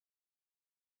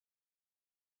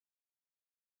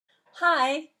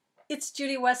Hi, it's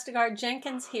Judy Westergaard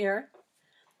Jenkins here.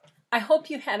 I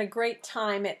hope you had a great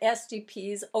time at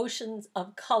SDP's Oceans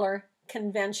of Color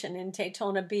convention in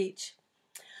Daytona Beach.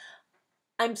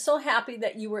 I'm so happy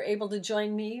that you were able to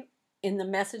join me in the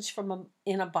Message from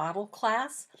in a Bottle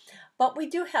class, but we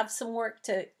do have some work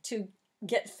to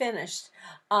get finished.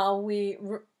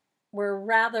 We're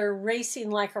rather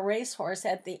racing like a racehorse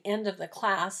at the end of the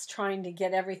class, trying to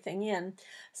get everything in.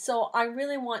 So I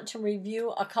really want to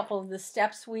review a couple of the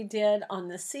steps we did on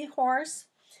the seahorse.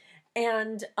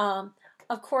 And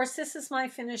of course, this is my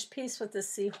finished piece with the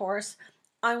seahorse.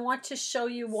 I want to show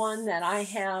you one that I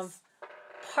have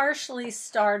partially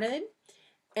started.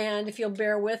 And if you'll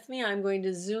bear with me, I'm going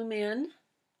to zoom in.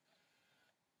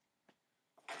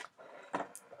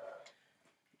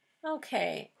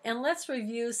 Okay, and let's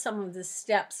review some of the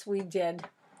steps we did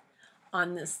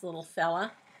on this little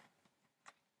fella.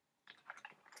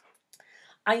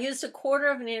 I used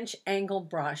 1/4 of an inch angle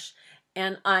brush,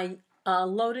 and I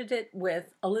loaded it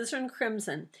with alizarin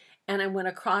crimson, and I went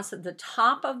across at the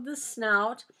top of the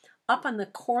snout, up on the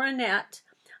coronet,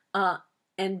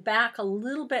 and back a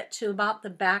little bit to about the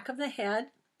back of the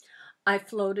head. I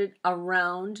floated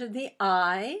around the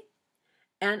eye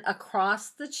and across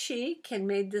the cheek and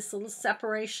made this little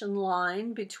separation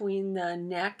line between the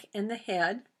neck and the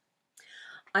head.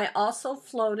 I also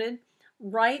floated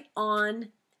right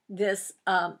on this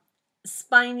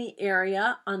spiny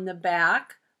area on the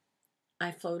back. I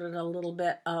floated a little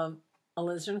bit of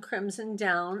alizarin crimson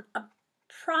down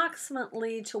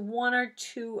approximately to 1 or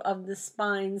 2 of the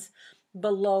spines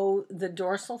below the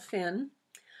dorsal fin.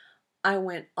 I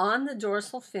went on the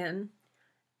dorsal fin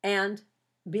and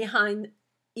behind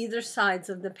either sides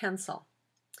of the pencil.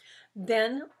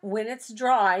 Then when it's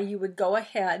dry, you would go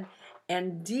ahead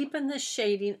and deepen the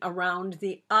shading around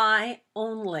the eye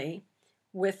only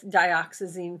with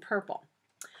dioxazine purple.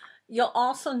 You'll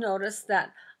also notice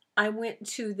that I went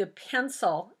to the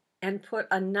pencil and put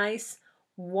a nice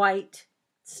white,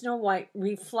 snow white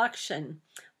reflection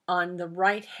on the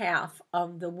right half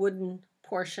of the wooden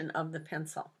portion of the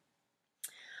pencil.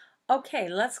 Okay,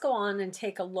 let's go on and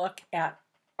take a look at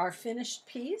our finished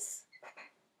piece.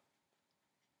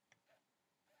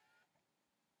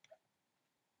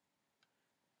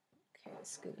 Okay,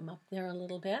 scoot him up there a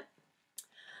little bit.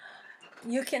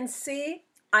 You can see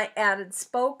I added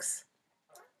spokes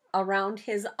around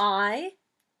his eye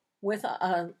with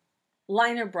a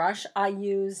liner brush. I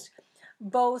used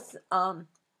both,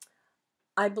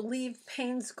 I believe,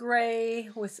 Payne's Gray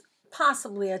with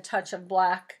possibly a touch of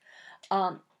black,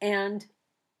 and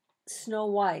Snow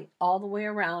White all the way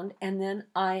around, and then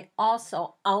I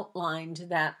also outlined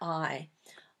that eye.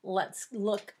 Let's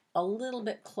look a little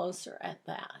bit closer at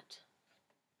that.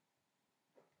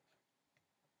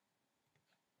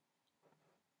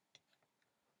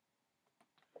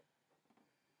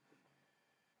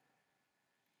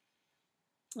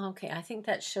 Okay, I think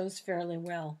that shows fairly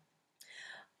well.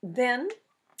 Then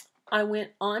I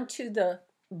went on to the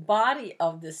body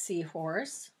of the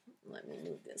seahorse. Let me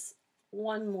move this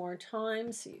one more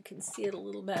time so you can see it a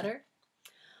little better.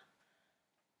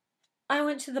 I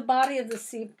went to the body of the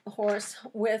seahorse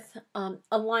with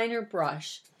a liner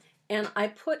brush, and I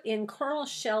put in coral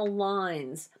shell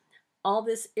lines all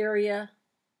this area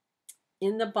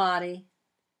in the body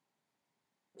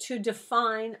to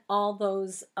define all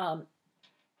those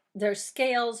their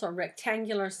scales or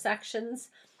rectangular sections.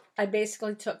 I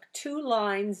basically took 2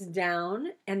 lines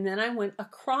down, and then I went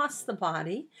across the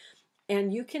body,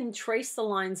 and you can trace the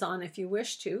lines on if you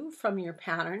wish to from your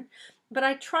pattern, but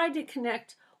I tried to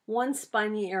connect one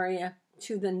spiny area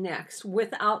to the next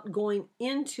without going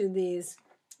into these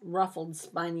ruffled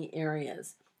spiny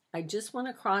areas. I just went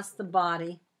across the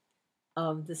body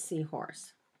of the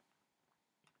seahorse.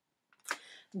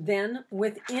 Then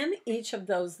within each of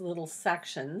those little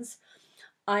sections,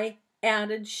 I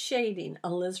added shading,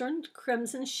 alizarin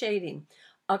crimson shading,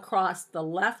 across the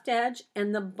left edge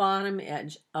and the bottom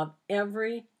edge of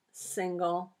every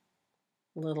single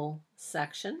little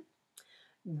section.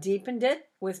 Deepened it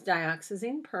with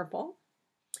dioxazine purple.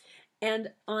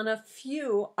 And on a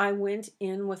few, I went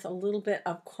in with a little bit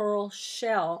of coral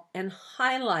shell and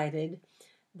highlighted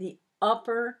the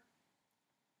upper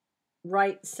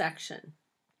right section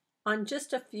on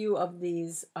just a few of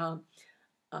these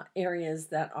areas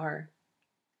that are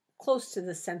close to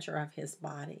the center of his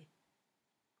body.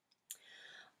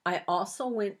 I also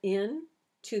went in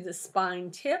to the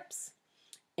spine tips,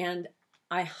 and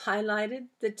I highlighted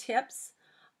the tips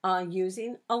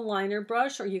using a liner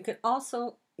brush, or you could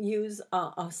also use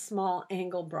a small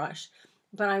angle brush.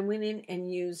 But I went in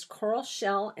and used coral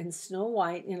shell and Snow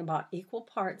White in about equal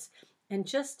parts and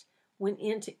just went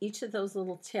into each of those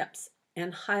little tips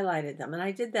and highlighted them. And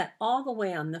I did that all the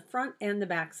way on the front and the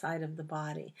back side of the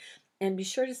body. And be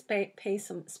sure to pay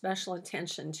some special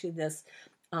attention to this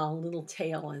little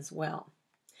tail as well.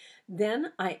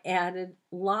 Then I added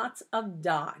lots of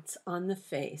dots on the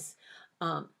face.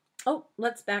 Oh,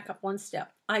 let's back up one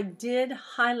step. I did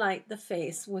highlight the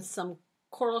face with some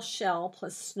coral shell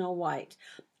plus Snow White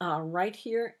right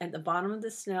here at the bottom of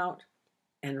the snout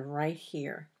and right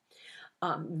here.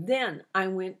 Then I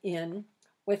went in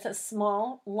with a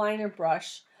small liner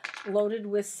brush loaded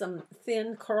with some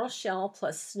thin coral shell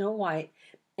plus Snow White,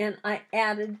 and I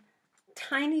added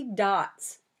tiny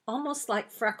dots, almost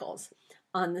like freckles,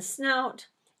 on the snout,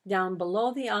 down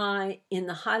below the eye, in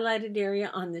the highlighted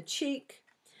area on the cheek,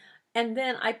 and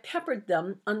then I peppered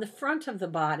them on the front of the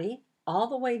body all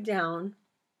the way down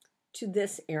to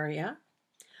this area.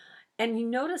 And you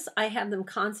notice I have them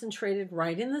concentrated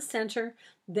right in the center.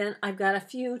 Then I've got a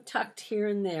few tucked here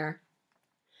and there.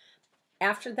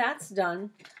 After that's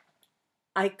done,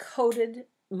 I coated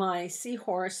my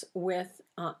seahorse with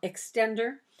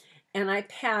extender, and I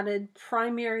patted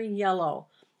primary yellow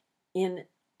in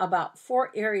about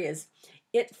 4 areas.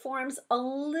 It forms a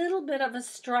little bit of a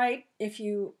stripe. If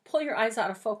you pull your eyes out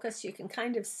of focus, you can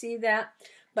kind of see that.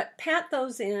 But pat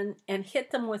those in and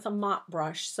hit them with a mop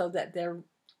brush so that they're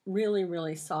really,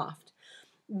 really soft.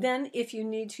 Then if you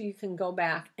need to, you can go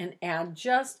back and add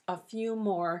just a few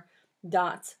more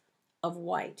dots of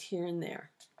white here and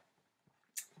there.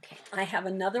 Okay, I have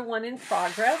another one in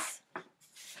progress.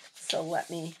 So let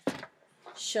me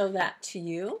show that to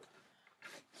you.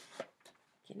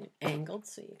 Get him angled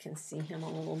so you can see him a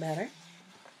little better.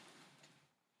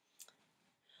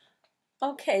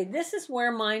 Okay, this is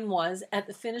where mine was at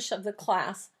the finish of the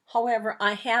class. However,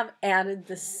 I have added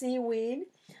the seaweed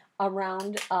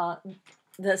around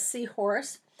the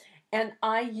seahorse, and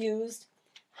I used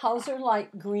Hauser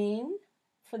Light Green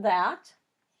for that,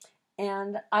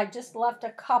 and I just left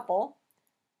a couple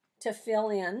to fill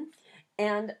in,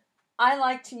 and I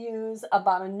like to use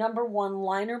about a number 1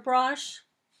 liner brush,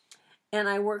 and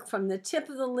I work from the tip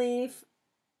of the leaf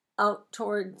out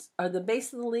towards, or the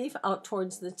base of the leaf out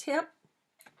towards the tip,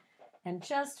 and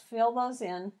just fill those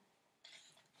in.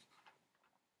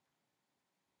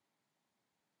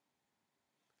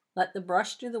 Let the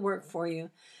brush do the work for you,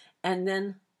 and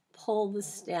then pull the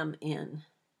stem in.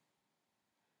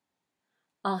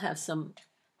 I'll have some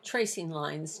tracing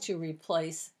lines to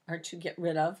replace or to get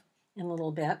rid of in a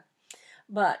little bit,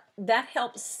 but that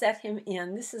helps set him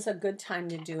in. This is a good time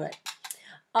to do it.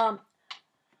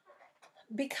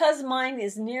 Because mine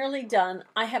is nearly done,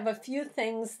 I have a few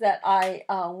things that I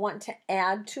want to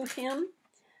add to him.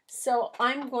 So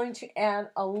I'm going to add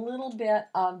a little bit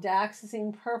of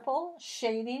Dioxazine Purple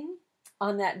shading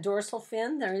on that dorsal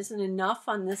fin. There isn't enough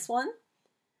on this one.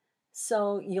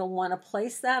 So you'll want to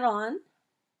place that on.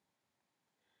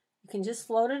 You can just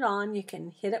float it on. You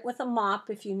can hit it with a mop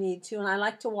if you need to. And I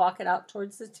like to walk it out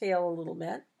towards the tail a little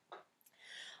bit.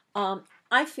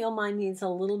 I feel mine needs a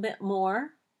little bit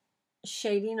more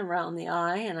shading around the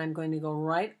eye. And I'm going to go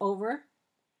right over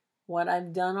what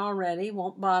I've done already.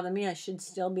 Won't bother me. I should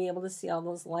still be able to see all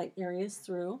those light areas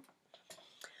through.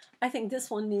 I think this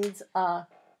one needs a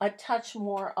touch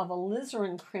more of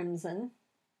alizarin crimson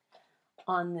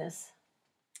on this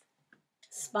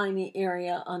spiny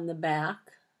area on the back.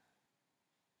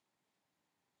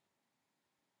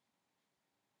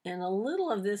 And a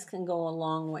little of this can go a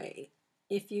long way.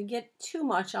 If you get too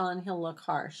much on, he'll look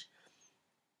harsh.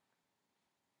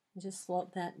 Just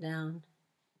float that down.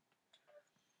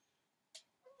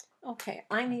 Okay,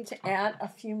 I need to add a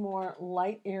few more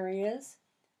light areas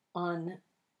on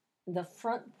the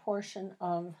front portion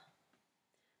of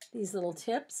these little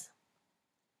tips.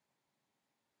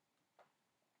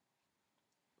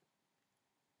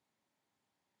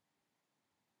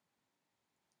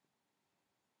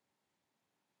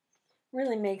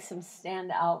 Really makes them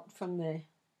stand out from the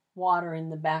water in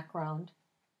the background.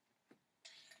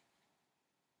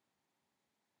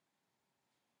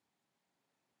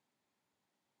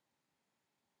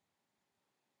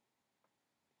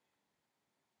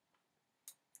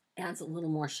 Adds a little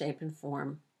more shape and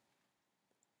form.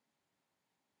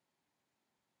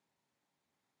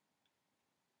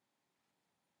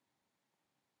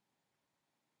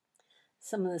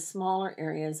 Some of the smaller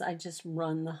areas, I just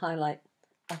run the highlight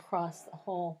across the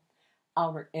whole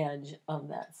outer edge of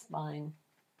that spine.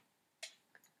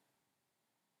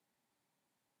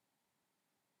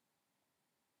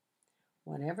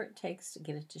 Whatever it takes to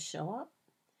get it to show up.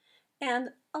 And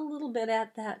a little bit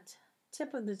at that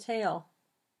tip of the tail.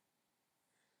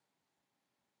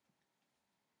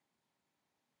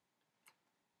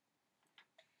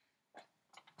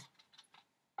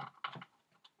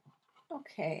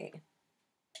 Okay.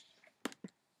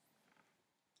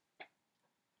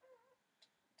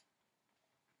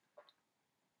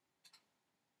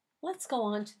 Let's go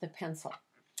on to the pencil.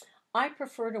 I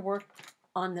prefer to work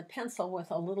on the pencil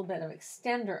with a little bit of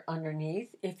extender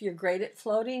underneath. If you're great at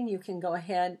floating, you can go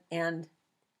ahead and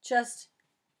just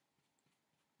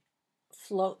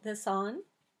float this on.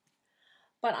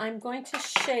 But I'm going to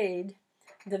shade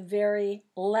the very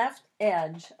left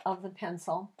edge of the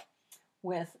pencil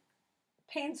with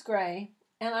Payne's Gray,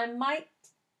 and I might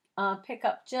pick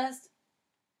up just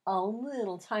a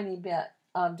little tiny bit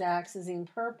of Dioxazine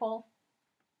Purple,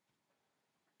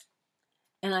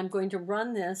 and I'm going to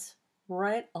run this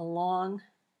right along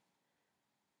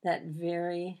that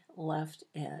very left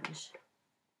edge.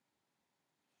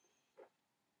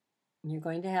 You're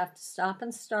going to have to stop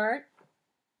and start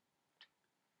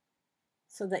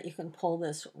so that you can pull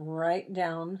this right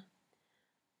down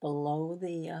below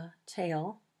the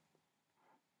tail.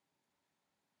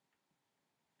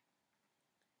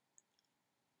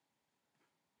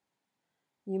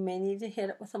 You may need to hit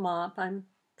it with a mop. I'm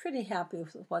pretty happy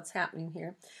with what's happening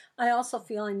here. I also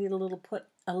feel I need put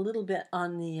a little bit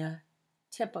on the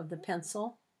tip of the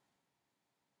pencil.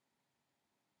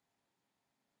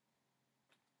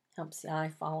 Helps the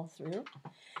eye follow through.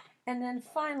 And then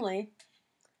finally,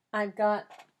 I've got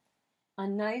a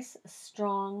nice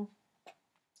strong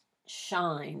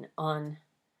shine on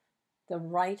the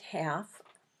right half.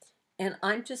 And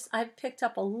I've picked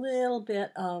up a little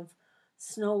bit of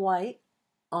Snow White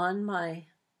on my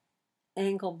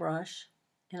angle brush,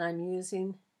 and I'm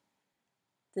using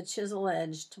the chisel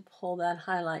edge to pull that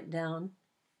highlight down.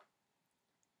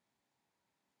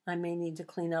 I may need to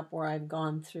clean up where I've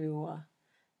gone through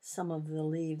some of the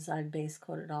leaves I've base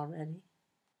coated already.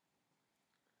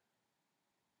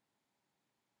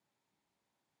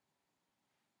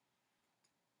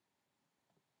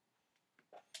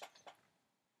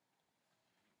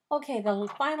 Okay, the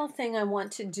final thing I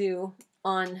want to do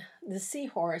on the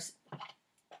seahorse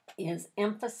is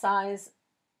emphasize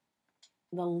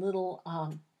the little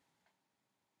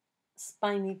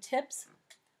spiny tips.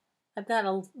 I've got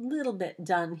a little bit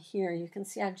done here. You can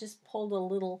see I've just pulled a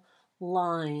little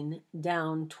line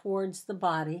down towards the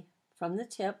body from the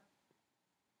tip.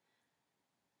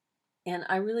 And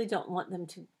I really don't want them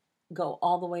to go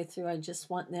all the way through. I just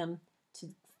want them to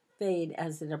fade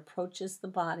as it approaches the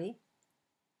body.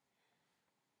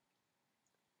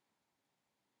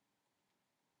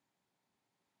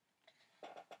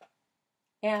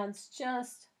 Adds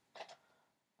just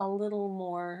a little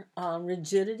more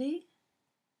rigidity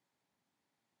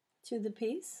to the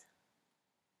piece.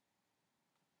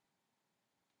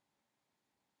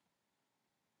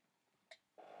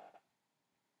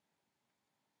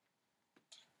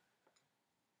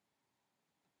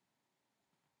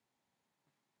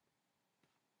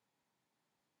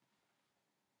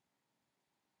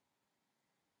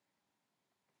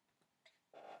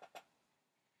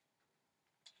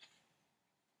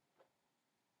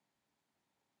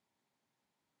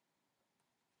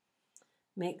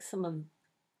 Make some of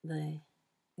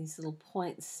these little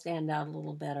points stand out a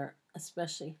little better,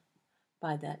 especially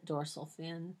by that dorsal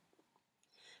fin.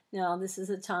 Now, this is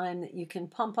a time that you can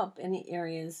pump up any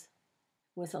areas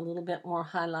with a little bit more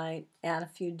highlight, add a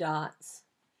few dots.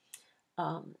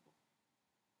 I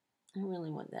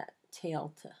really want that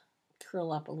tail to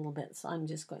curl up a little bit, so I'm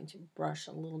just going to brush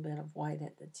a little bit of white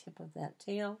at the tip of that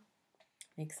tail.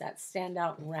 Makes that stand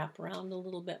out and wrap around a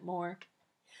little bit more.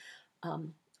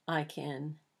 I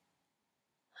can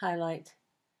highlight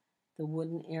the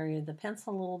wooden area of the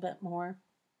pencil a little bit more.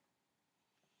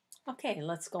 Okay,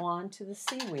 let's go on to the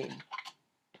seaweed.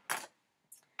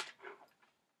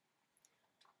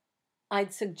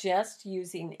 I'd suggest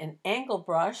using an angle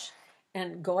brush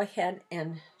and go ahead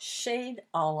and shade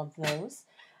all of those.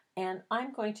 And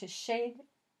I'm going to shade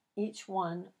each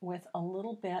one with a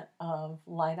little bit of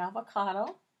light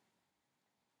avocado.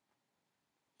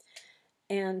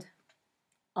 And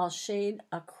I'll shade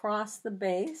across the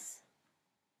base.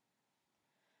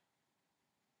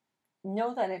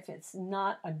 Know that if it's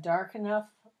not a dark enough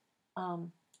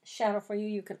shadow for you,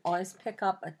 you can always pick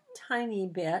up a tiny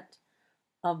bit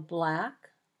of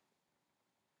black.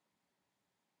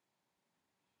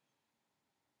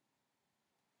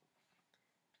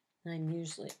 I'm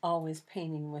usually always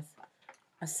painting with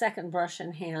a second brush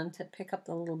in hand to pick up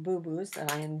the little boo-boos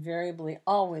that I invariably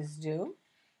always do.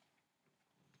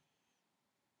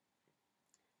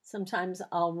 Sometimes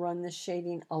I'll run the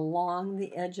shading along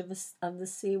the edge of the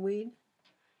seaweed.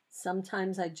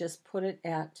 Sometimes I just put it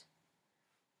at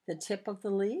the tip of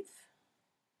the leaf.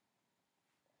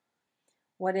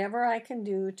 whatever I can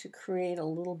do to create a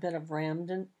little bit of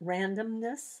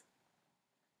randomness.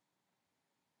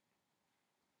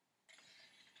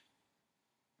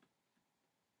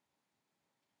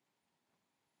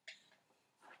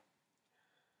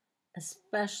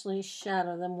 Especially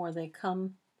shadow them where they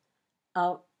come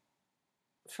out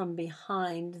from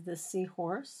behind the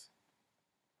seahorse.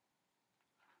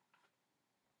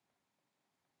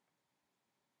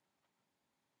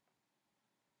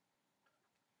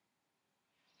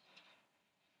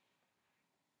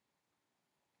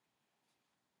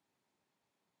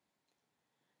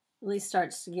 Really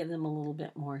starts to give them a little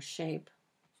bit more shape.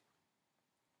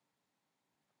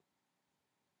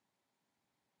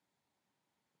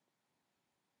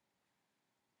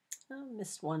 Oh,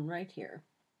 missed one right here.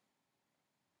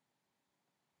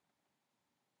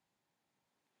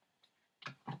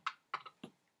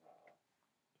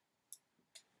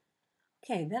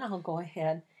 Okay, then I'll go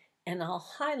ahead and I'll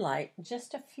highlight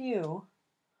just a few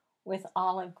with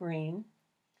olive green.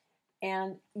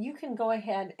 And you can go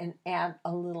ahead and add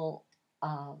a little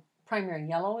primary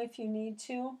yellow if you need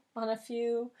to on a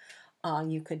few.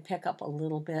 You could pick up a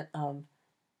little bit of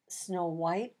Snow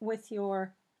White with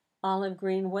your olive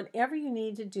green, whatever you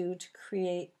need to do to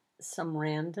create some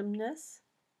randomness.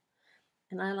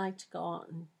 And I like to go on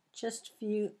and just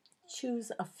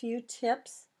choose a few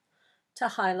tips to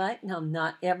highlight. Now,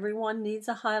 not everyone needs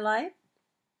a highlight,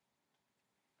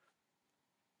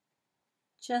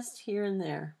 just here and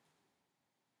there.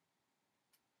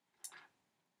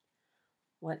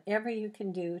 Whatever you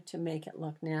can do to make it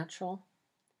look natural.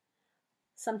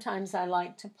 Sometimes I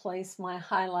like to place my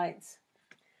highlights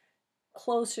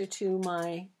closer to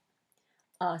my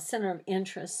center of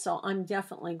interest, so I'm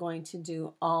definitely going to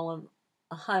do a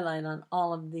highlight on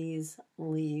all of these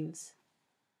leaves.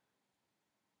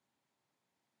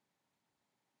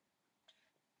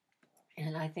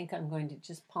 And I think I'm going to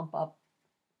just pump up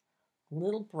a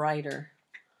little brighter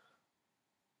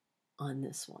on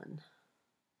this one.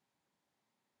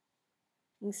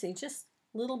 You can see just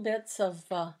little bits of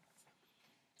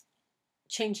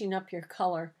changing up your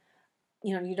color.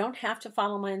 You know, you don't have to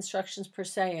follow my instructions per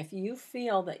se. If you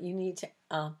feel that you need to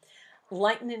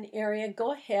lighten an area,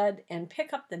 go ahead and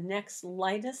pick up the next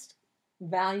lightest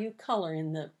value color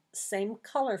in the same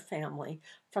color family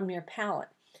from your palette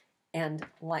and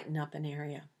lighten up an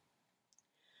area.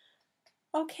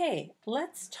 Okay,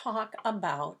 let's talk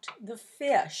about the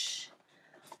fish.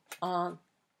 Let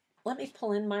me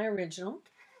pull in my original,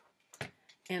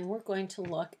 and we're going to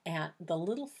look at the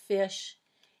little fish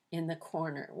in the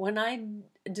corner. When I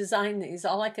designed these,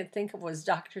 all I could think of was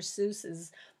Dr.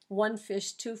 Seuss's one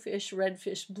fish, two fish, red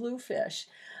fish, blue fish.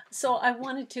 So I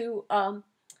wanted to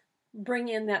bring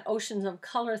in that oceans of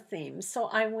color theme. So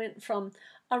I went from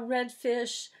a red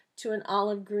fish to an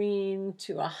olive green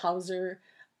to a Hauser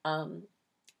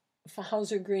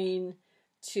green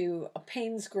to a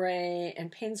Payne's gray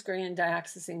and Payne's gray and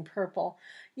dioxazine purple.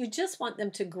 You just want them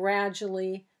to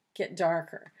gradually get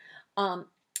darker.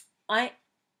 I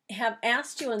have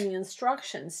asked you in the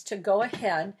instructions to go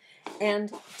ahead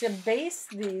and to base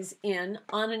these in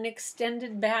on an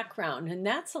extended background, and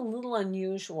that's a little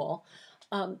unusual.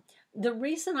 The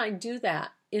reason I do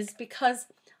that is because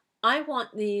I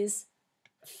want these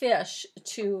fish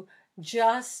to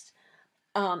just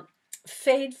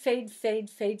fade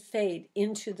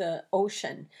into the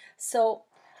ocean. So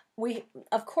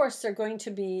of course, they're going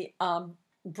to be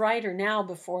brighter now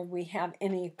before we have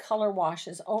any color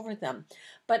washes over them.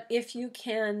 But if you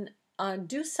can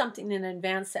do something in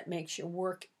advance that makes your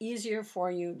work easier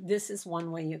for you, this is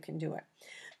one way you can do it.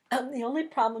 The only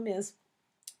problem is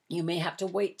you may have to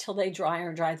wait till they dry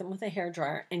or dry them with a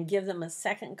hairdryer and give them a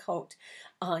second coat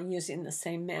using the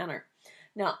same manner.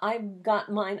 Now, I've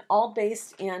got mine all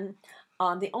based in.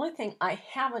 The only thing I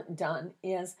haven't done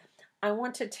is I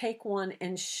want to take one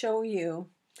and show you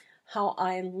how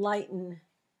I lighten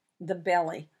the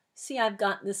belly. See, I've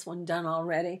got this one done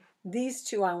already. These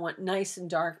two I want nice and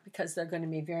dark because they're going to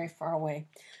be very far away.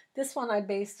 This one I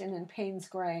based in Payne's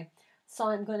gray. So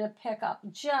I'm going to pick up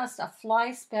just a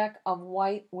fly speck of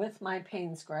white with my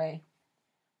Payne's gray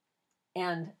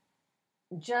and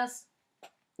just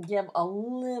give a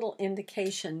little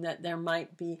indication that there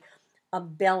might be a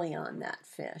belly on that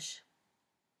fish.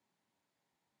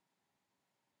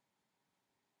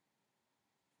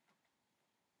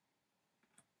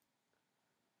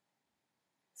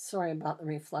 Sorry about the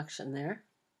reflection there.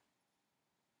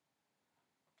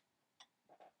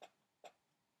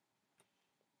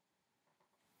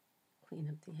 Clean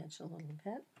up the edge a little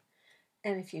bit.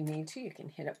 And if you need to, you can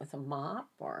hit it with a mop,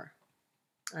 or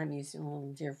I'm using a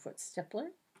little Deerfoot stippler.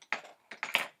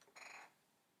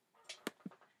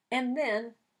 And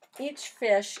then each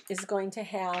fish is going to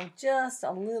have just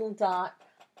a little dot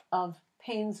of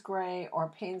Payne's Gray or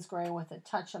Payne's Gray with a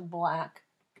touch of black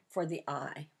for the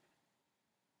eye.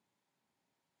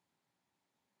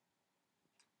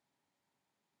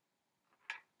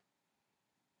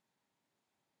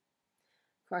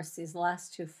 Of course, these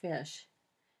last two fish,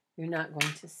 you're not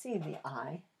going to see the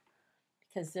eye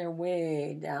because they're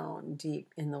way down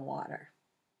deep in the water.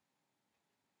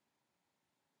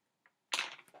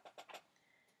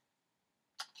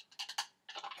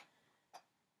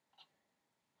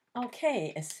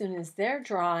 Okay, as soon as they're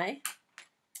dry,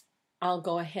 I'll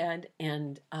go ahead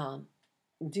and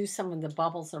do some of the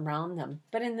bubbles around them.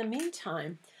 But in the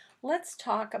meantime, let's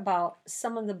talk about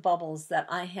some of the bubbles that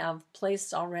I have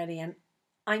placed already. And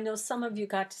I know some of you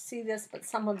got to see this, but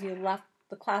some of you left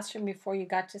the classroom before you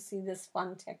got to see this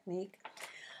fun technique.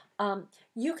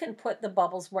 You can put the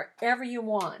bubbles wherever you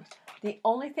want. The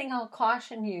only thing I'll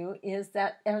caution you is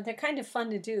that they're kind of fun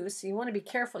to do, so you want to be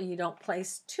careful you don't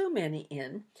place too many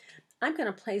in. I'm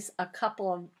going to place a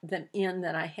couple of them in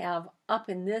that I have up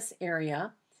in this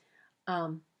area.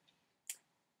 And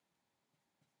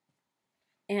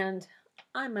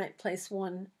I might place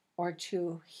one or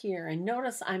two here. And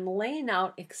notice I'm laying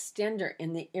out extender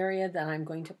in the area that I'm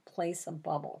going to place a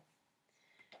bubble.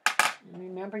 And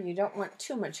remember, you don't want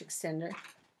too much extender.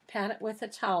 Pat it with a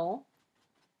towel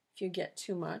if you get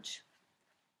too much.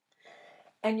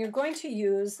 And you're going to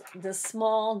use the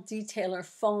small detailer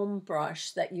foam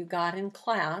brush that you got in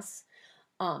class.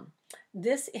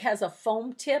 This has a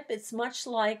foam tip. It's much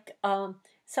like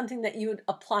something that you would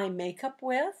apply makeup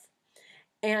with.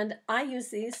 And I use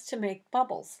these to make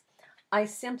bubbles. I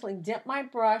simply dip my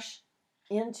brush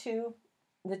into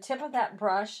the tip of that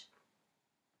brush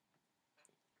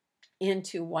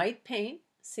into white paint.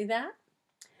 See that?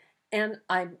 And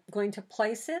I'm going to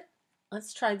place it.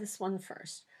 Let's try this one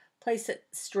first. Place it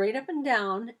straight up and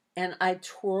down, and I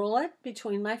twirl it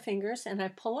between my fingers and I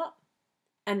pull up.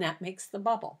 And that makes the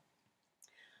bubble.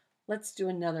 Let's do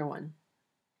another one.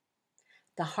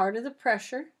 The harder the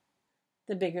pressure,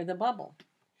 the bigger the bubble.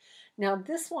 Now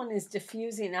this one is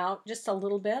diffusing out just a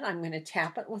little bit. I'm going to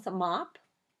tap it with a mop.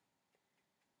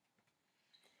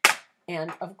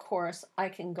 And of course, I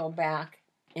can go back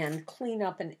and clean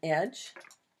up an edge.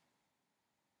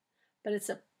 But it's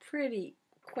a pretty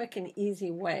quick and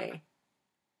easy way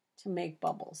to make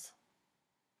bubbles.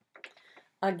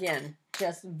 Again,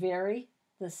 just vary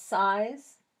the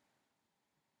size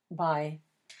by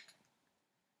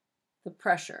the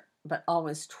pressure, but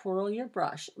always twirl your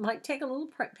brush. It might take a little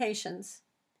patience,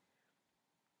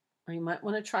 or you might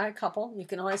want to try a couple. You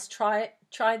can always try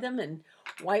them and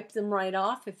wipe them right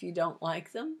off if you don't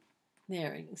like them.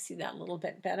 There, you can see that a little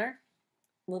bit better.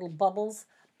 Little bubbles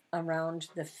around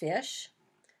the fish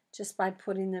just by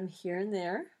putting them here and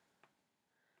there.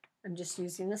 I'm just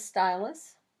using a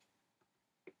stylus.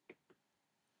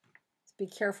 Be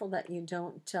careful that you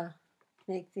don't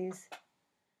make these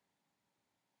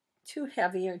too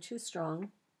heavy or too strong.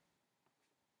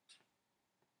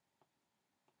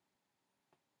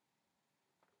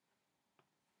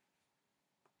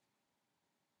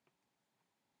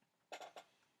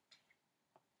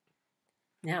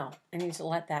 Now, I need to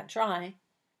let that dry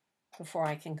before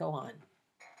I can go on.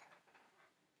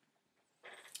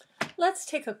 Let's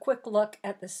take a quick look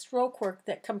at the stroke work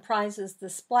that comprises the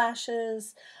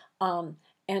splashes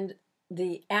and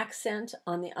the accent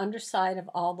on the underside of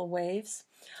all the waves.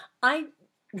 I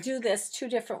do this two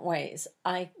different ways.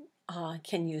 I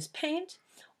can use paint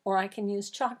or I can use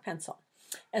chalk pencil.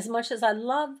 As much as I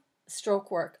love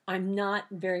stroke work, I'm not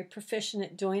very proficient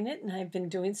at doing it, and I've been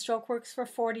doing stroke works for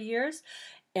 40 years.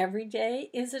 Every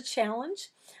day is a challenge.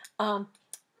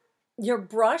 Your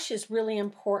brush is really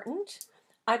important.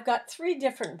 I've got 3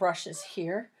 different brushes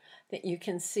here that you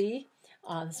can see.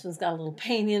 This one's got a little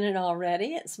paint in it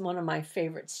already. It's one of my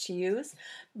favorites to use.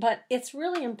 But it's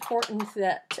really important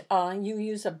that you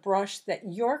use a brush that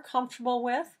you're comfortable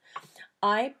with.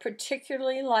 I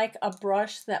particularly like a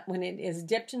brush that when it is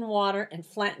dipped in water and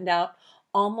flattened out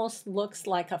almost looks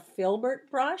like a filbert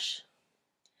brush.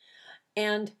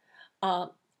 And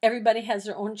everybody has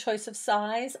their own choice of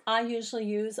size. I usually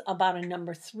use about a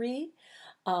number 3.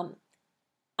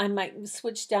 I might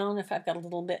switch down if I've got a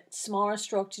little bit smaller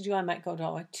stroke to do. I might go to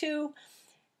a 2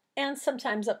 and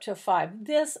sometimes up to a 5.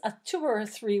 This, a 2 or a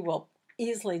 3 will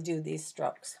easily do these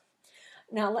strokes.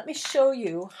 Now let me show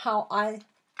you how I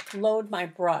load my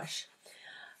brush.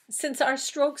 Since our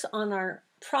strokes on our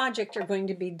project are going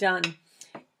to be done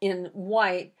in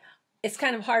white, it's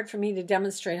kind of hard for me to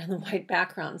demonstrate on the white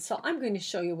background. So I'm going to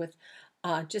show you with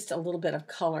just a little bit of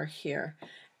color here.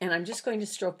 And I'm just going to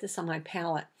stroke this on my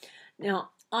palette. Now,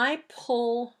 I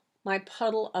pull my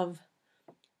puddle of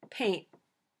paint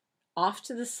off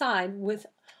to the side with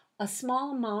a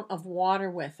small amount of water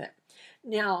with it.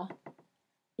 Now,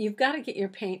 you've got to get your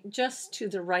paint just to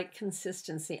the right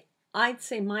consistency. I'd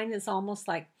say mine is almost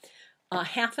like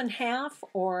half and half,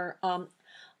 or a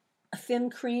thin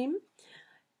cream.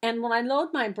 And when I load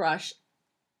my brush,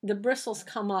 the bristles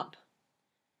come up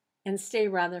and stay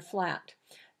rather flat.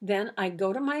 Then I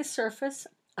go to my surface,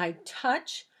 I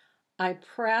touch, I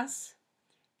press,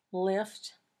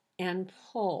 lift, and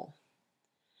pull.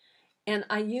 And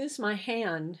I use my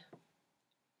hand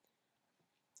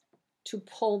to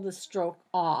pull the stroke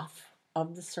off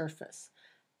of the surface.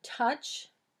 Touch,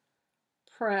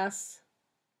 press,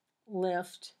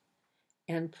 lift,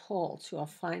 and pull to a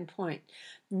fine point.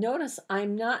 Notice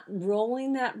I'm not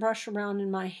rolling that brush around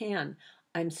in my hand.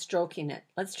 I'm stroking it.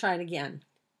 Let's try it again.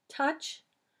 Touch,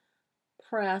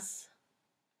 press,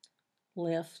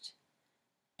 lift,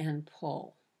 and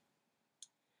pull.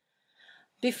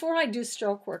 Before I do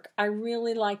stroke work, I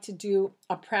really like to do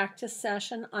a practice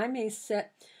session. I may sit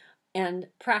and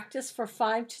practice for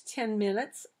 5 to 10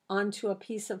 minutes onto a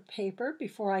piece of paper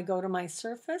before I go to my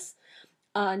surface,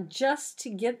 just to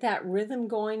get that rhythm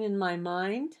going in my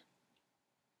mind.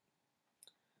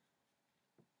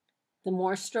 The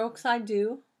more strokes I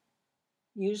do,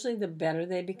 usually the better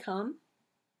they become.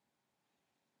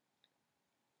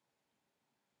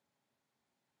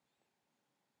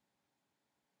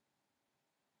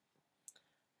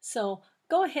 So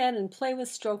go ahead and play with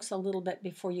strokes a little bit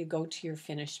before you go to your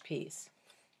finished piece.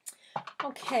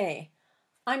 Okay,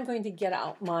 I'm going to get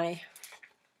out my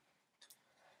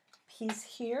piece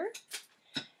here,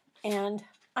 and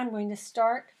I'm going to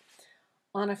start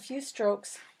on a few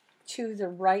strokes to the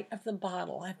right of the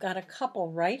bottle. I've got a couple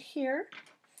right here.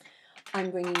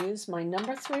 I'm going to use my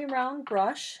number 3 round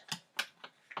brush,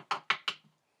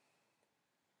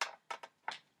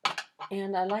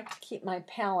 and I like to keep my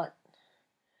palette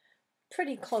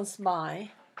pretty close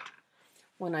by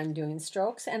when I'm doing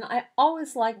strokes, and I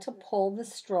always like to pull the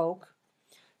stroke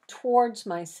towards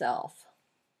myself.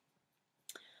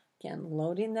 Again,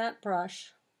 loading that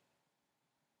brush.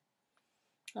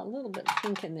 A little bit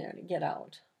pink in there to get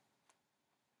out.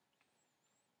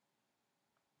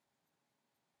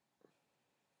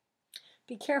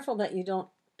 Be careful that you don't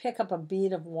pick up a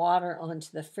bead of water onto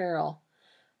the ferrule.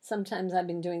 Sometimes I've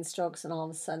been doing strokes and all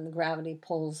of a sudden the gravity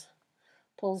pulls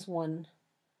one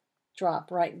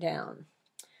drop right down.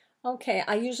 Okay,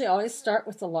 I usually always start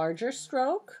with the larger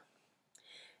stroke,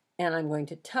 and I'm going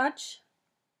to touch,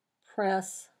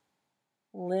 press,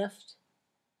 lift,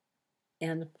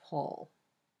 and pull.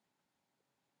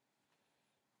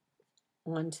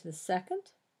 On to the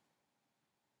second.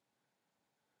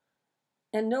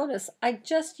 And notice I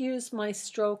just use my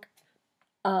stroke,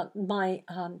 my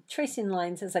tracing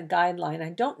lines as a guideline. I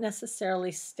don't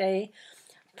necessarily stay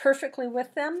perfectly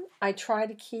with them. I try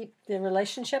to keep the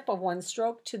relationship of one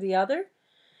stroke to the other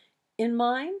in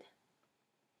mind.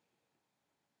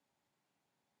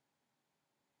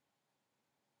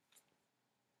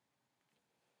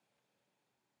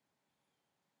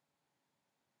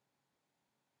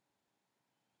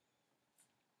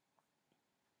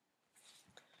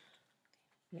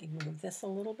 Let me move this a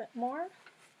little bit more.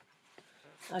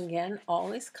 Again,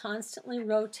 always constantly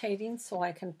rotating so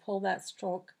I can pull that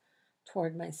stroke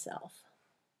toward myself.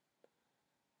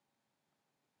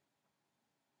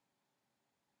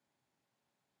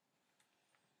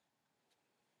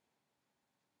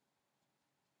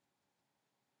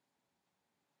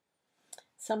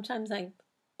 Sometimes I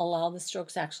allow the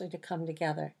strokes actually to come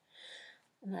together.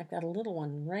 And I've got a little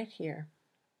one right here.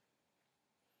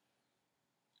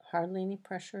 Hardly any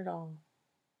pressure at all.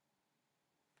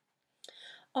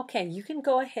 Okay, you can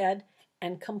go ahead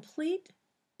and complete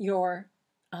your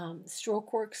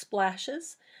stroke work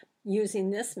splashes using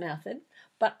this method,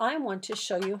 but I want to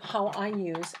show you how I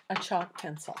use a chalk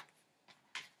pencil.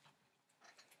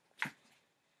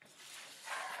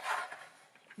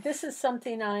 This is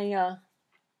something I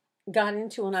got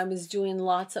into when I was doing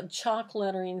lots of chalk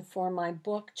lettering for my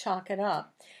book, Chalk It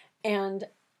Up. And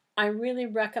I really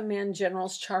recommend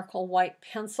General's Charcoal White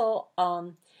Pencil.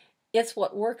 It's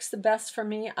what works the best for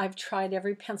me. I've tried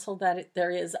every pencil that there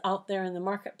is out there in the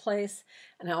marketplace,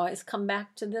 and I always come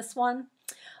back to this one.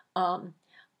 A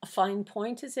fine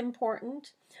point is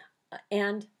important,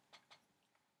 and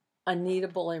a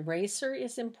kneadable eraser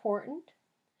is important.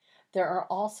 There are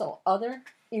also other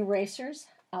erasers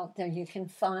out there you can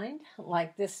find,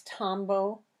 like this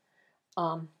Tombow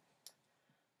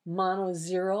Mono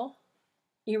Zero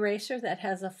eraser that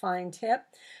has a fine tip.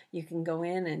 You can go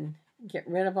in and get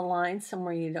rid of a line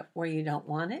somewhere where you don't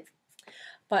want it.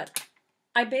 But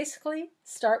I basically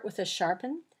start with a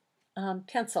sharpened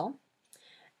pencil,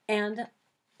 and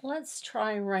let's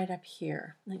try right up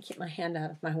here. I keep my hand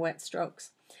out of my wet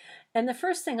strokes. And the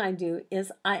first thing I do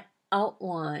is I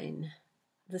outline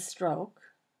the stroke,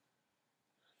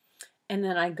 and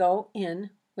then I go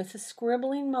in with a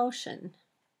scribbling motion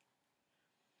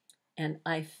and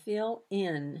I fill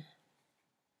in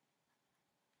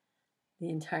the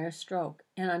entire stroke.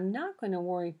 And I'm not going to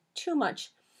worry too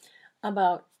much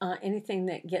about anything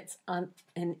that gets on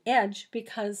an edge,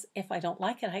 because if I don't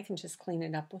like it, I can just clean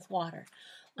it up with water.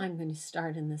 I'm going to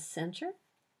start in the center.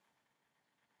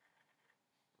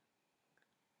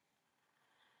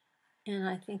 And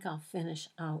I think I'll finish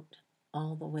out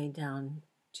all the way down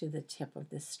to the tip of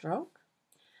this stroke.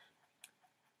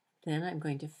 Then I'm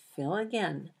going to fill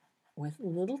again with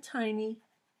little tiny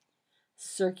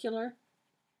circular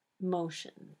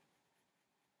motion.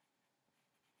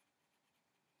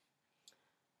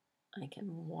 I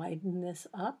can widen this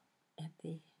up at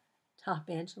the top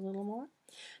edge a little more.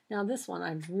 Now this one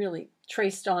I've really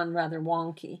traced on rather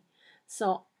wonky,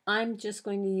 so I'm just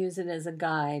going to use it as a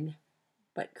guide,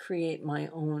 but create my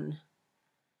own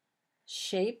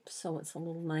shape so it's a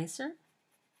little nicer.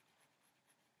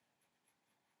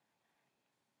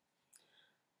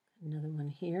 Another one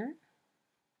here.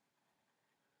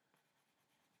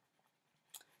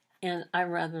 And I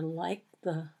rather like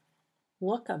the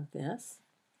look of this.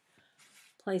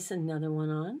 Place another one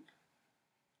on.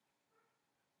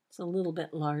 It's a little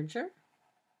bit larger.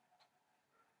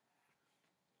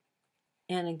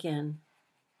 And again,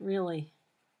 really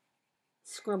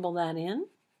scribble that in.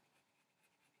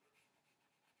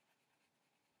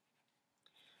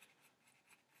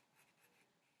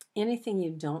 Anything you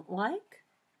don't like,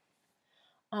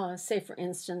 say for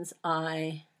instance,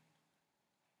 I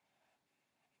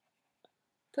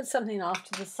put something off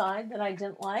to the side that I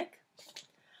didn't like,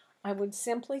 I would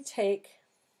simply take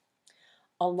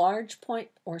a large point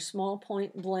or small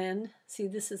point blend. See,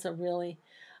 this is a really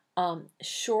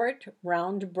short,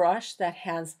 round brush that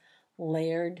has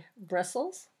layered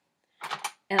bristles,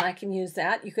 and I can use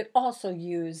that. You could also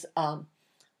use a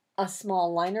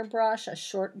small liner brush. A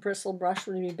short bristle brush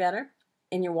would be better.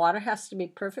 And your water has to be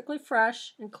perfectly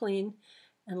fresh and clean.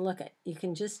 And look at, you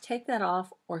can just take that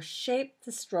off or shape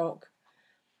the stroke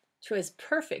to as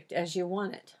perfect as you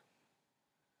want it.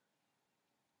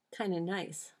 Kind of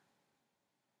nice.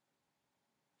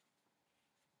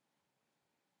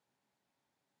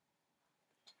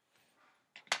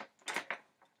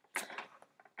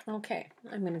 Okay,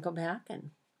 I'm going to go back, and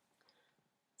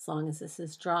as long as this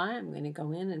is dry, I'm going to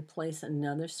go in and place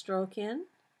another stroke in.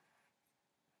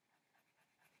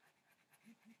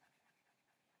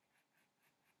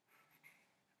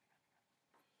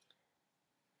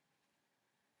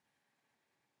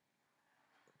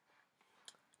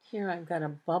 Here I've got a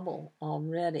bubble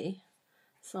already,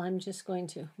 so I'm just going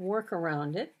to work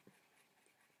around it.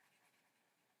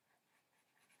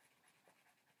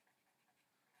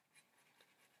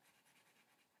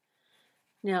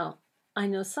 Now, I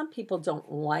know some people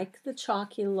don't like the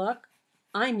chalky look.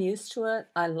 I'm used to it.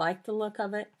 I like the look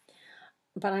of it.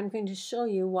 But I'm going to show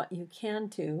you what you can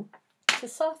do to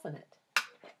soften it.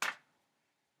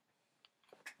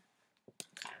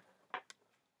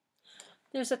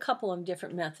 There's a couple of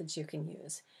different methods you can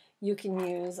use. You can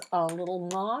use a little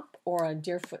mop or a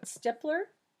Deerfoot stippler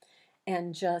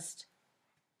and just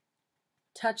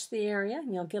touch the area,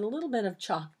 and you'll get a little bit of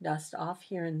chalk dust off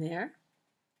here and there.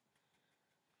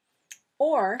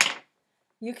 Or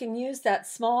you can use that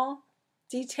small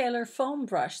detailer foam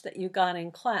brush that you got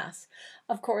in class.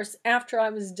 Of course, after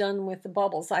I was done with the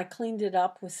bubbles, I cleaned it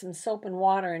up with some soap and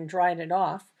water and dried it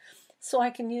off, so I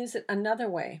can use it another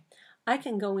way. I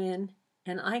can go in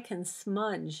and I can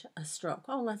smudge a stroke.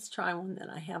 Oh, let's try one that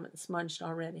I haven't smudged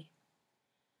already.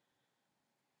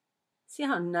 See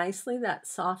how nicely that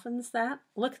softens that?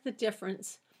 Look at the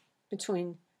difference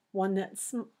between one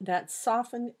that's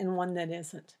softened and one that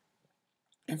isn't.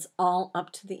 It's all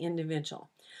up to the individual.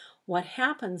 What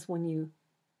happens when you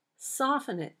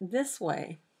soften it this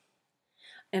way,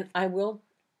 and I will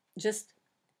just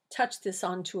touch this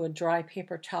onto a dry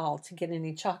paper towel to get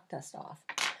any chalk dust off.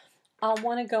 I'll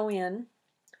want to go in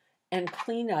and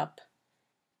clean up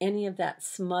any of that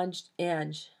smudged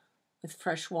edge with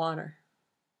fresh water.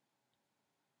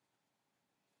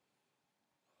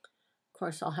 Of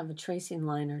course, I'll have a tracing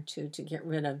line or two to get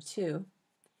rid of too.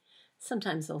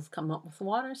 Sometimes they'll come up with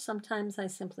water, sometimes I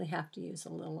simply have to use a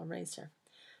little eraser.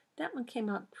 That one came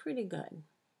out pretty good.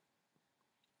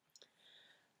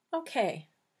 Okay,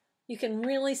 you can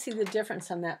really see the difference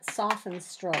on that softened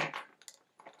stroke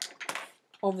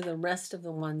over the rest of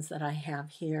the ones that I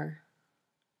have here.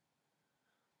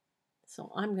 So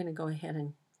I'm going to go ahead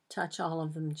and touch all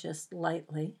of them just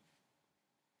lightly.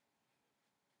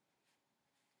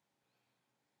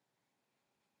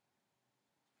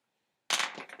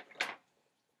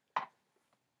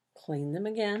 Clean them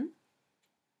again.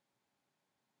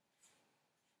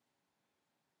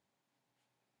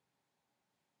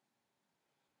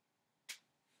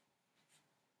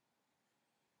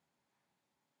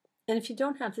 And if you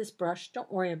don't have this brush, don't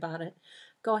worry about it.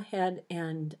 Go ahead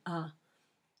and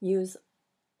use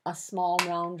a small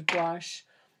round brush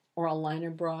or a liner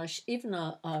brush. Even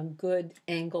a good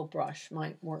angle brush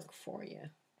might work for you.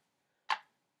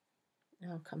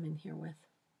 I'll come in here with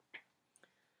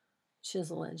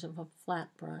chisel edge of a flat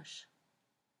brush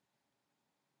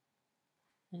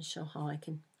and show how I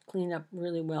can clean up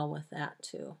really well with that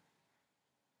too.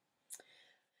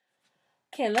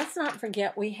 Okay, let's not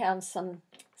forget we have some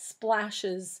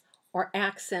splashes or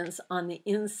accents on the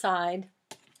inside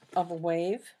of a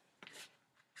wave.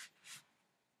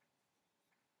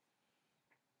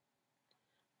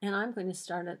 And I'm going to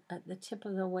start at the tip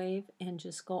of the wave and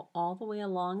just go all the way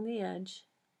along the edge.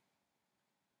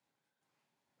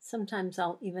 Sometimes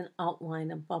I'll even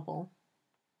outline a bubble,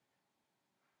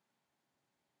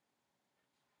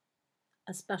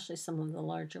 especially some of the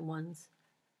larger ones.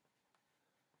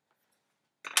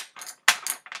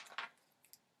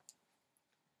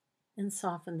 And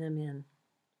soften them in.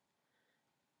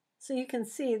 So you can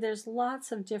see there's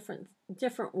lots of different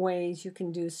ways you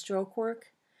can do stroke work.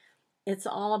 It's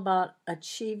all about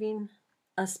achieving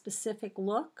a specific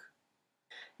look.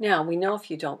 Now, we know if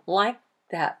you don't like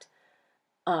that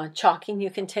chalking,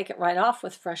 you can take it right off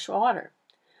with fresh water.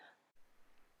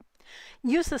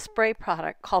 Use a spray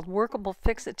product called Workable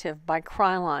Fixative by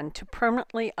Krylon to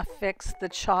permanently affix the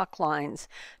chalk lines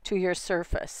to your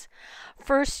surface.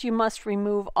 First, you must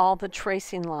remove all the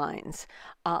tracing lines.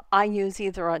 I use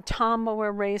either a Tombow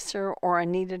eraser or a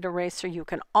kneaded eraser. You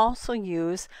can also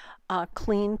use a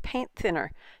clean paint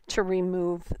thinner to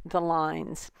remove the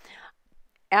lines.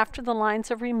 After the lines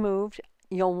are removed,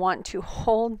 you'll want to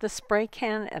hold the spray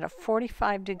can at a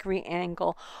 45-degree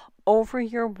angle over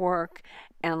your work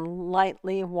and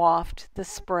lightly waft the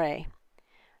spray.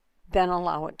 Then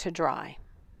allow it to dry.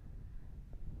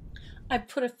 I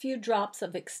put a few drops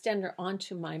of extender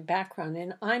onto my background,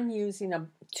 and I'm using a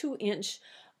 2-inch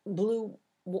blue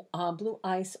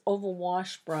ice oval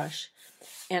wash brush,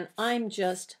 and I'm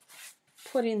just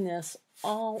putting this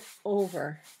all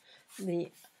over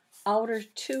the outer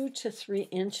 2 to 3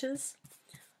 inches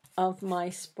of my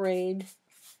sprayed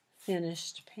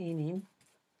finished painting.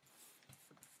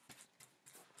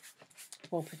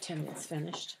 We'll pretend it's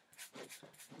finished.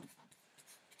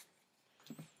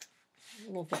 A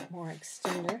little bit more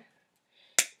extender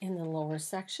in the lower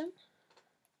section.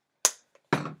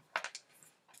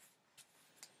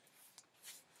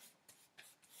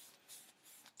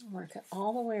 Work it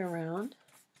all the way around.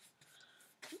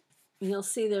 You'll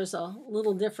see there's a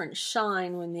little different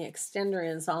shine when the extender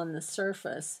is on the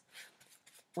surface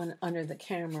when under the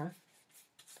camera.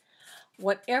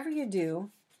 Whatever you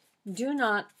do, do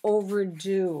not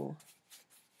overdo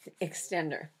the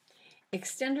extender.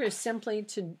 Extender is simply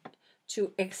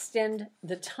to extend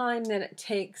the time that it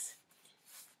takes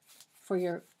for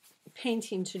your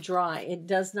painting to dry. It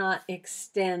does not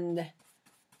extend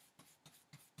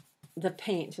the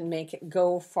paint and make it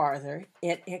go farther.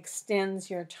 It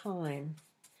extends your time.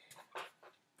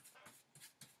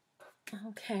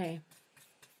 Okay.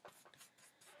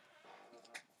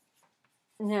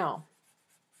 Now,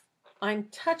 I'm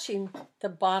touching the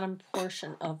bottom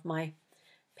portion of my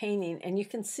painting, and you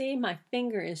can see my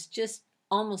finger is just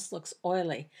almost looks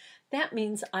oily. That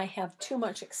means I have too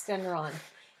much extender on.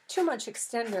 Too much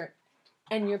extender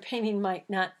and your painting might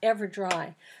not ever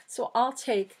dry. So I'll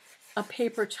take a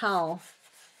paper towel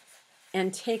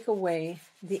and take away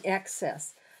the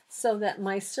excess so that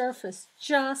my surface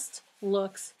just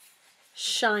looks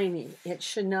shiny. It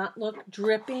should not look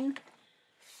dripping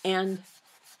and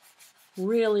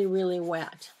really, really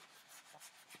wet.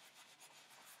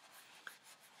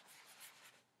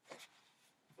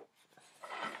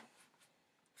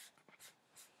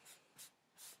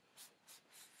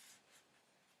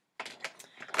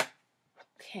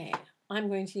 Okay, I'm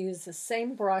going to use the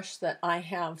same brush that I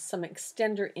have some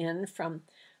extender in from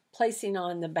placing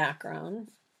on the background,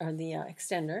 or the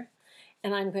extender,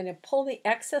 and I'm going to pull the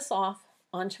excess off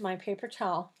onto my paper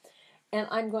towel, and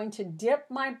I'm going to dip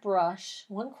my brush,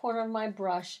 one corner of my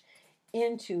brush,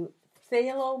 into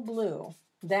phthalo blue.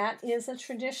 That is a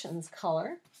Traditions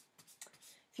color.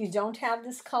 If you don't have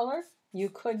this color, you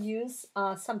could use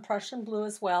some Prussian blue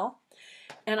as well.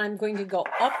 And I'm going to go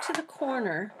up to the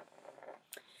corner,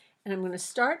 and I'm going to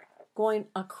start going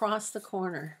across the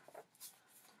corner.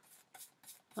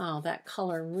 Oh, that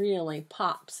color really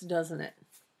pops, doesn't it?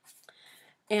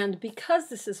 And because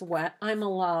this is wet, I'm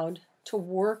allowed to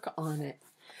work on it.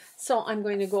 So I'm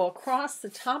going to go across the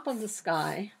top of the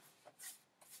sky,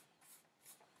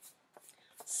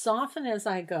 soften as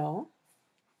I go,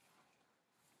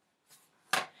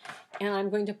 and I'm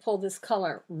going to pull this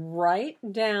color right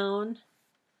down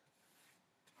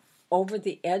over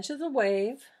the edge of the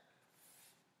wave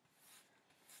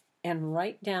and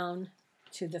right down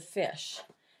to the fish.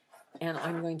 And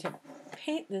I'm going to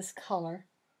paint this color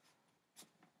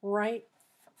right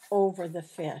over the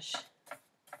fish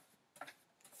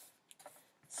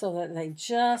so that they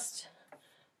just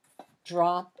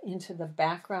drop into the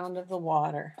background of the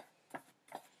water.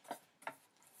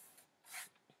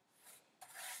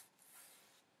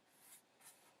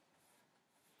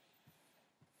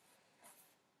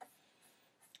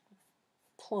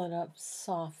 Pull it up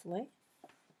softly.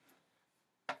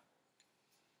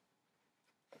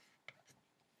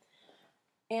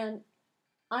 And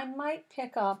I might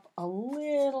pick up a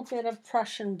little bit of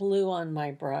Prussian blue on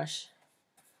my brush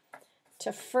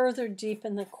to further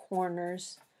deepen the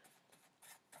corners,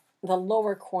 the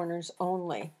lower corners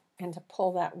only, and to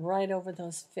pull that right over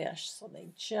those fish so they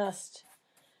just,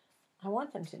 I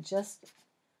want them to just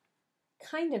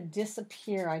kind of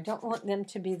disappear. I don't want them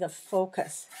to be the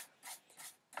focus.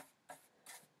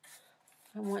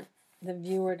 I want the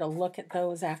viewer to look at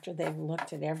those after they've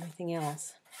looked at everything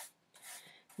else.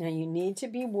 Now you need to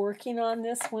be working on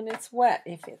this when it's wet.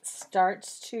 If it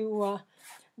starts to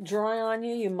dry on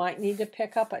you, you might need to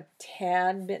pick up a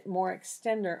tad bit more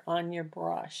extender on your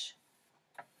brush.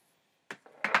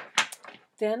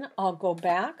 Then I'll go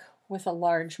back with a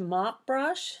large mop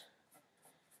brush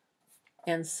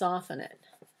and soften it.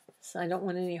 So I don't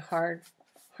want any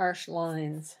harsh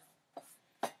lines.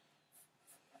 You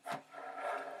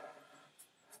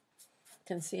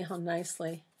can see how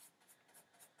nicely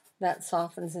that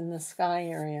softens in the sky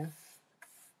area.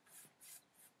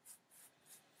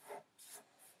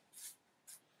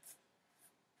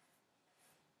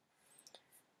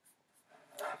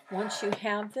 Once you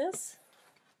have this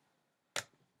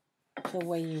the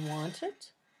way you want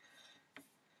it,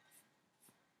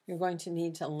 you're going to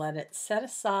need to let it set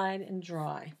aside and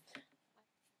dry.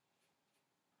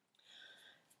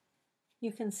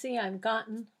 You can see I've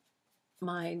gotten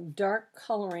my dark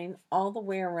coloring all the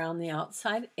way around the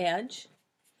outside edge,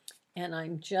 and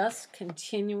I'm just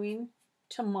continuing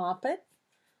to mop it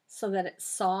so that it's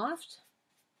soft.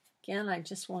 Again, I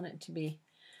just want it to be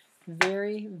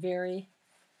very, very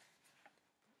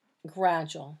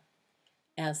gradual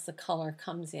as the color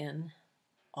comes in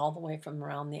all the way from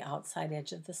around the outside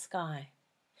edge of the sky.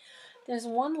 There's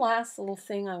one last little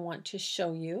thing I want to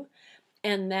show you,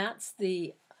 and that's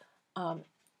the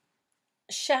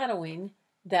shadowing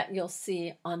that you'll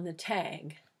see on the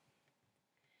tag.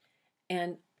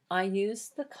 And I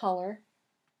use the color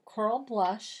Coral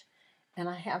Blush, and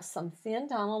I have some thin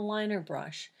Donna liner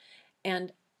brush,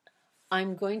 and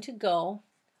I'm going to go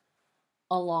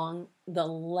along the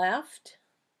left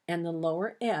and the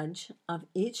lower edge of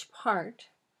each part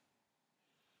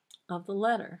of the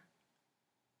letter.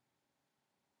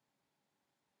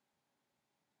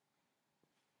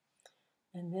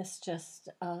 And this just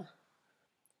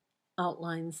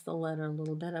outlines the letter a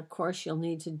little bit. Of course, you'll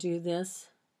need to do this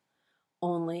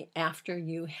only after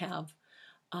you have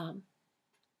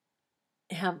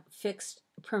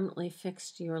permanently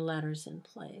fixed your letters in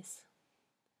place.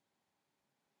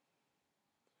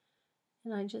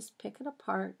 And I just pick it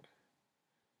apart,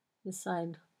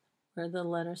 decide where the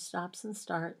letter stops and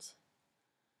starts.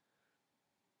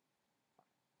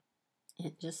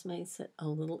 It just makes it a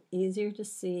little easier to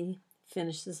see,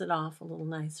 finishes it off a little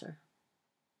nicer.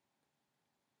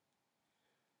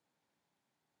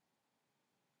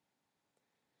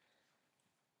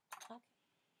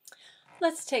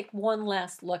 Let's take one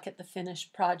last look at the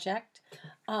finished project.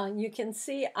 You can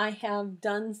see I have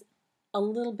done a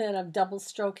little bit of double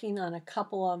stroking on a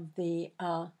couple of the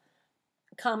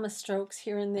comma strokes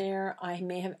here and there. I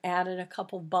may have added a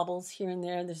couple bubbles here and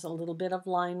there. There's a little bit of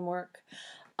line work.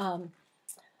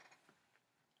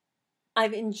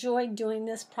 I've enjoyed doing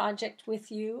this project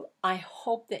with you. I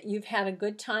hope that you've had a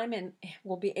good time and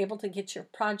will be able to get your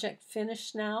project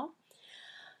finished now.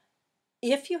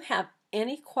 If you have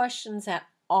any questions at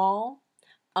all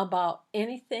about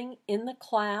anything in the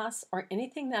class or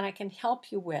anything that I can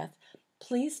help you with,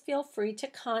 please feel free to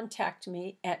contact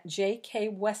me at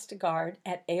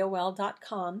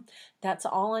jkwestegard@aol.com. That's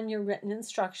all on your written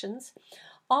instructions.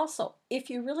 Also, if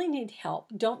you really need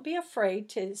help, don't be afraid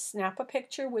to snap a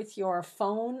picture with your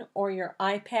phone or your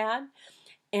iPad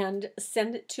and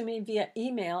send it to me via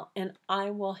email, and I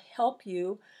will help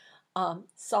you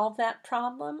solve that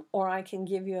problem, or I can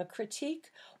give you a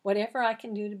critique, whatever I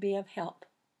can do to be of help.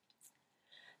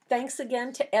 Thanks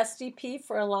again to SDP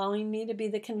for allowing me to be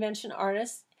the convention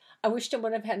artist. I wished I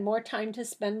would have had more time to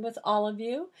spend with all of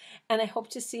you, and I hope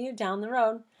to see you down the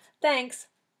road. Thanks.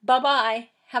 Bye-bye.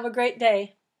 Have a great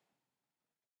day.